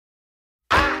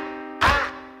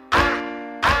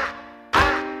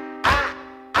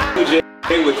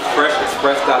with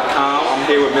FreshExpress.com. I'm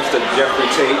here with Mr. Jeffrey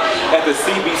Tate at the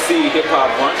CBC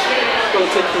Hip-Hop Brunch. Can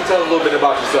you tell a little bit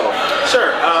about yourself? Sure.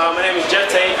 My name is Jeff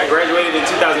Tate. I graduated in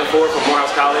 2004 from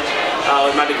Morehouse College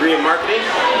with my degree in marketing.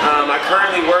 I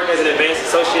currently work as an advanced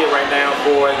associate right now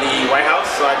for the White House,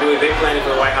 so I do event planning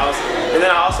for the White House. And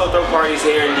then I also throw parties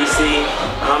here in DC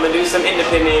and do some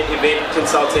independent event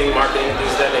consulting, marketing, and things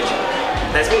of that nature.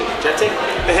 That's me, Jeff Tate.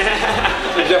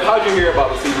 So Jeff, how did you hear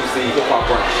about the CBC Hip-Hop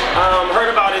Brunch? Heard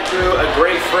about it through a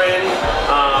great friend,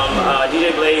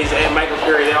 DJ Blaze and Michael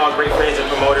Curry. They're all great friends and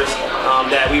promoters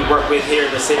that we work with here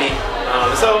in the city.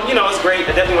 So, you know, it's great.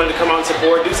 I definitely wanted to come out and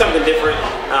support, do something different.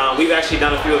 We've actually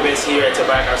done a few events here at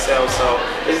Tobacco ourselves, so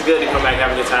it's good to come back,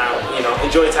 have a good time, you know,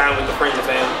 enjoy time with the friends and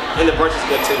family. And the brunch is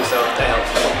good too, so that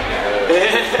helps.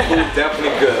 Food's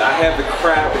definitely good. I have the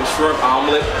crab and shrimp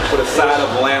omelet with a side of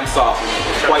lamb sausage.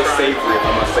 It's quite savory, if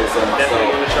I must say so myself.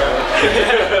 Definitely gonna try.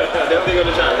 Definitely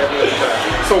gonna try. Definitely gonna try.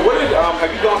 So, what did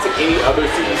have you gone to any other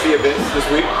CBC events this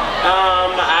week?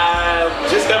 I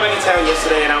just got back in town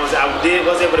yesterday, and I was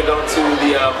able to go to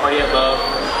the Party at Love.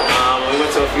 We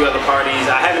went to a few other parties.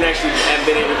 I haven't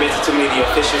been able to visit too many of the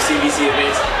official CBC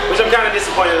events, which I'm kind of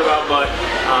disappointed about. But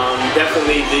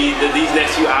definitely these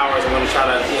next few hours, I'm going to try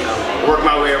to work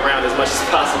my way around as much as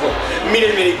possible, meet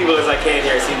as many people as I can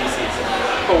here at CBC.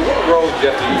 So what role,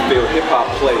 Jeff, do you feel hip-hop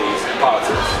plays in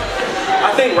politics?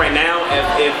 I think right now,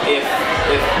 if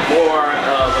more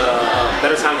of a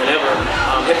better time than ever,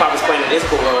 hip-hop is playing an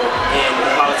integral role in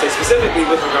politics, specifically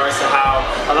with regards to how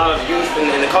a lot of youth and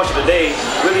the culture today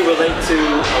really relate to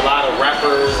a lot of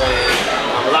rappers and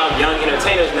a lot of young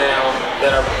entertainers now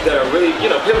that are really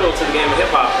pivotal to the game of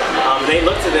hip-hop. They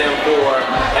look to them for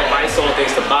advice on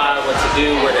things to buy, what to do,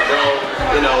 where to go,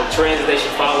 trends that they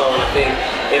should follow. And I think,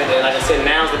 like I said,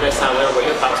 now's the best time ever where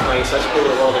hip-hop's playing such a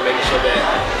pivotal role in making sure that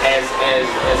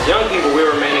as young people,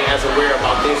 we're remaining as aware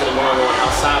about things that are going on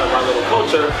outside of our little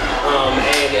culture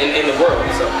and in the world.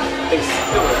 So I think it's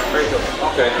very good.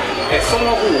 Okay. As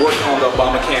someone who worked on the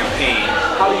Obama campaign,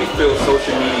 how do you feel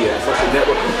social media and social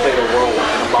networking played a role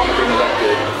in Obama being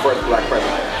elected the first black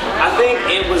president? I think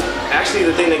it was actually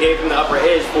the thing that gave him the upper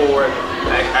edge for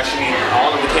actually all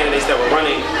of the candidates that were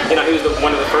running. He was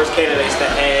one of the first candidates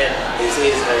that had his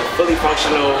fully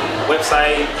functional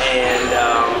website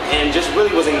and just really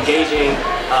was engaging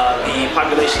the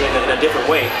population in a different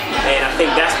way. And I think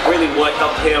that's really what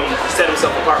helped him set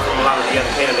himself apart from a lot of the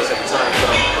other candidates at the time. So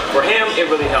for him, it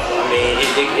really helped. I mean,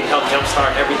 it helped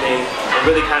jumpstart everything and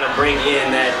really kind of bring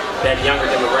in that younger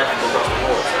demographic across the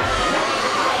board. So.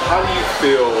 How do you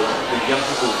feel the young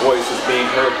people's voice is being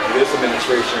heard through this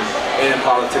administration and in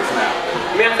politics now?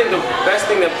 I mean, I think the best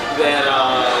thing that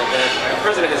the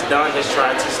president has done is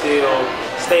tried to still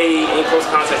stay in close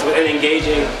contact with and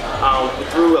engaging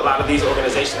through a lot of these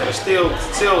organizations that are still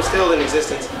in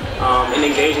existence, and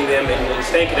engaging them and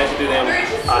staying connected to them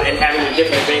and having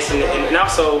different events and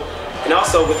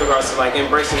also with regards to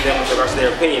embracing them with regards to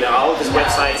their opinion. All of his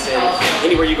websites and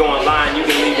anywhere you go online, you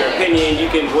can leave your opinion, you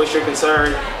can voice your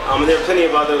concern, and there are plenty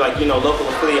of other local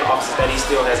affiliate offices that he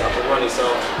still has up and running. So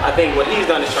I think what he's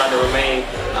done is trying to remain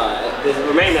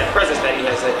that presence that he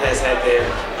has had there,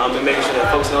 and making sure that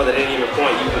folks know that at any given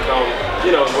point you can come,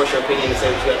 voice your opinion and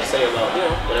say what you have to say about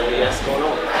whatever he has going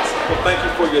on. Well, thank you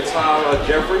for your time,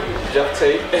 Jeffrey. Jeff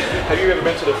Tate. Have you ever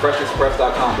been to the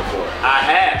FreshExpress.com before? I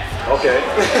have. Okay.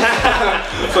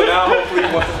 So now, hopefully,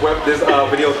 once this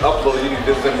video is uploaded, you can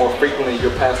visit more frequently.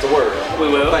 You'll pass the word. We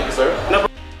will. Thank you, sir. No